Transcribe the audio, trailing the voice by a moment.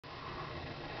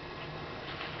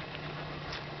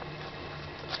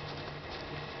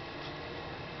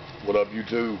What up,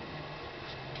 YouTube?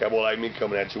 Cowboy like me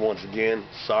coming at you once again.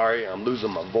 Sorry, I'm losing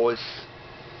my voice.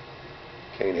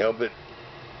 Can't help it.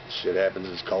 Shit happens.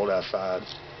 It's cold outside.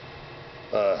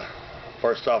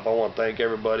 First off, I want to thank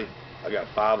everybody. I got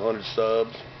 500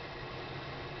 subs.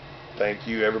 Thank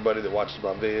you, everybody that watches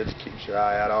my vids. Keeps your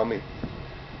eye out on me.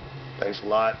 Thanks a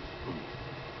lot.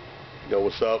 You know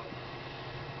what's up.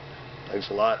 Thanks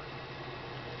a lot.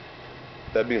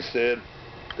 That being said,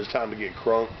 it's time to get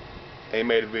crunk. Ain't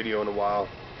made a video in a while.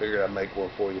 Figured I'd make one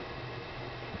for you.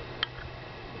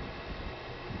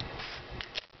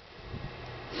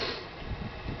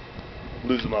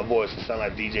 Losing my voice. I sound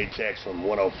like DJ Tex from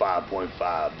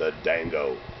 105.5, the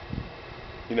Dango.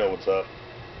 You know what's up.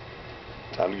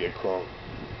 Time to get crunk.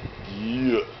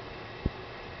 Yeah.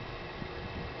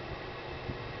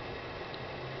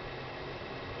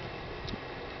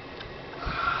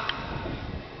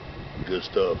 Good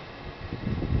stuff.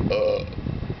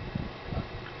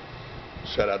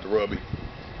 Shout out to Rubby.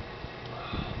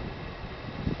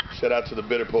 Shout out to the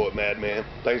Bitter Poet Madman.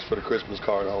 Thanks for the Christmas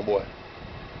card, homeboy.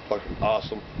 Fucking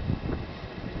awesome.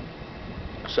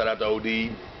 Shout out to OD.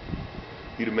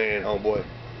 You the man, homeboy.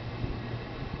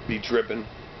 Be tripping.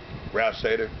 Ralph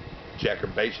Sater.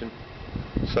 Jackerbation.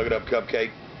 Suck It Up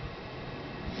Cupcake.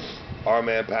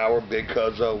 R-Man Power. Big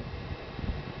Cuzzo.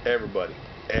 Everybody.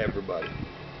 Everybody.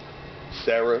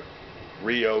 Sarah.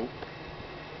 Rio.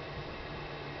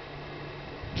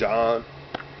 John.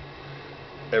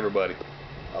 Everybody.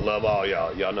 I love all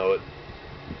y'all. Y'all know it.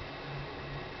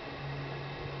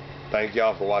 Thank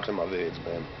y'all for watching my vids,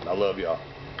 man. I love y'all.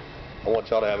 I want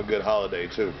y'all to have a good holiday,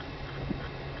 too.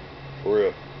 For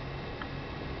real.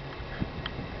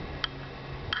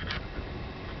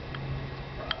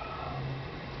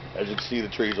 As you can see, the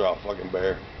trees are all fucking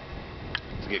bare.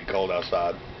 It's getting cold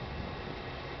outside.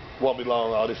 Won't be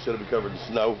long, all this shit will be covered in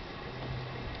snow.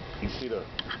 You can see the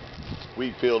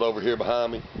wheat field over here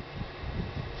behind me.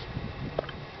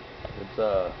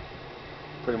 It's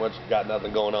pretty much got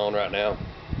nothing going on right now,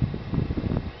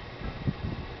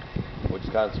 which is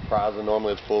kind of surprising.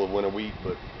 Normally it's full of winter wheat,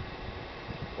 but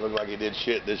it looked like it did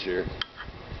shit this year.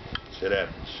 Shit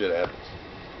happens. Shit happens.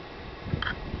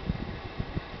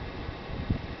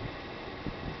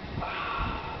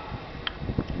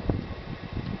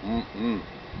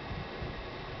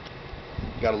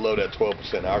 Gotta love that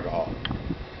 12% alcohol.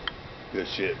 Good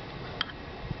shit.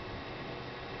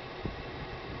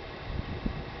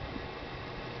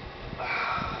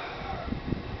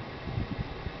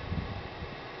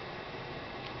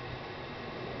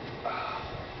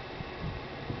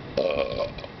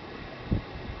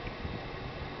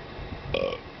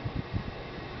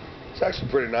 It's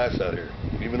actually pretty nice out here.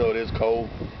 Even though it is cold,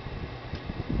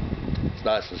 it's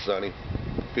nice and sunny.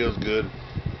 Feels good.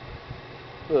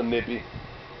 A little nippy.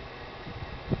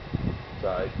 It's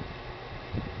alright.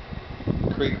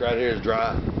 The creek right here is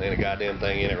dry. There ain't a goddamn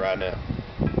thing in it right now.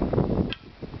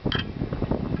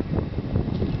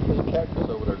 There's a cactus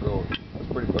over there growing.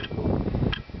 That's pretty fucking cool.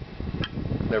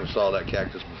 Never saw that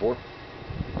cactus before.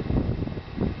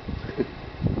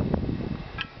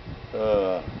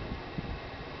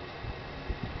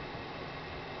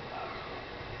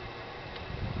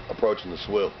 Approaching the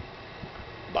swill,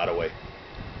 by the way.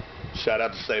 Shout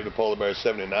out to Save the Polar Bear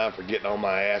 79 for getting on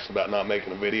my ass about not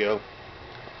making a video.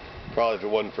 Probably if it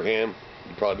wasn't for him,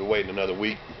 you'd probably be waiting another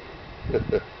week.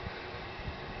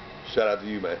 Shout out to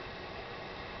you, man.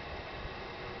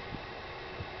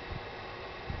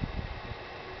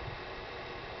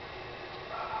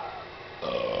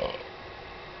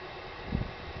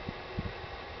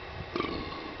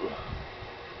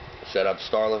 Shout out to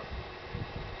Starla.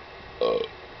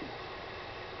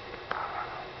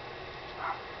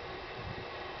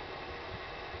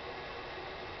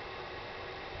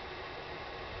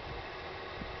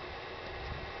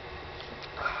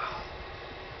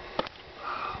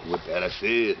 With that, I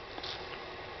said,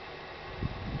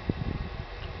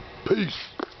 peace.